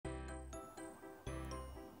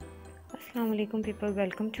Assalamu alaikum people,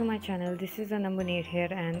 welcome to my channel. This is Anum here,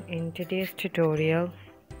 and in today's tutorial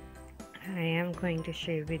I am going to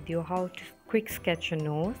share with you how to quick sketch a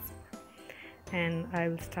nose, and I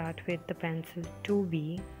will start with the pencil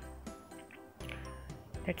 2B.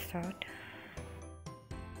 Let's start.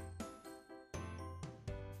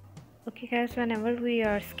 Okay guys, whenever we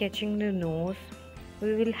are sketching the nose,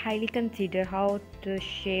 we will highly consider how the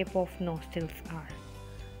shape of nostrils are.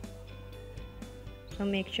 So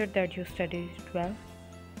make sure that you study it well.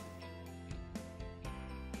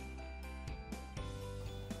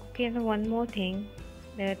 Okay, and one more thing,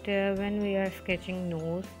 that when we are sketching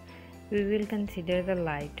nose, we will consider the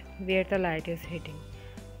light, where the light is hitting.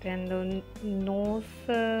 Then the nose,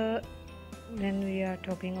 when we are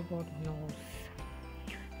talking about nose,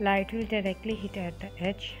 light will directly hit at the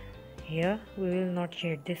edge. Here we will not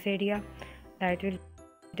shade this area. Light will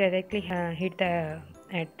directly hit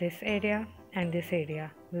at this area, and this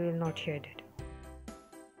area we will not shade it.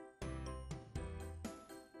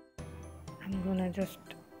 I'm gonna just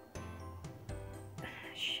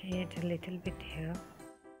shade a little bit here.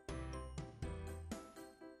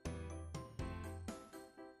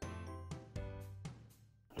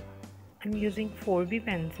 I'm using 4B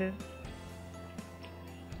pencil.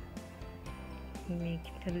 Make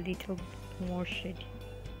it a little more shady.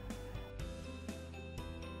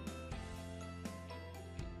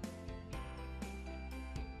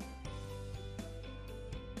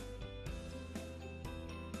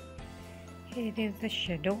 Here is the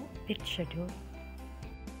shadow, bit shadow.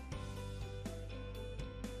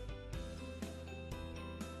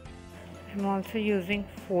 I'm also using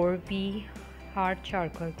 4B hard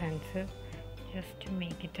charcoal pencil just to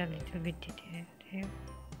make it a little bit detailed here.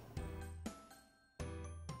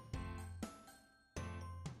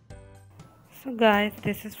 So guys,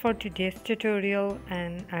 this is for today's tutorial,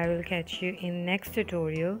 and I will catch you in next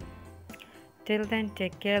tutorial. Till then,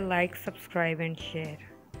 take care, like, subscribe and share.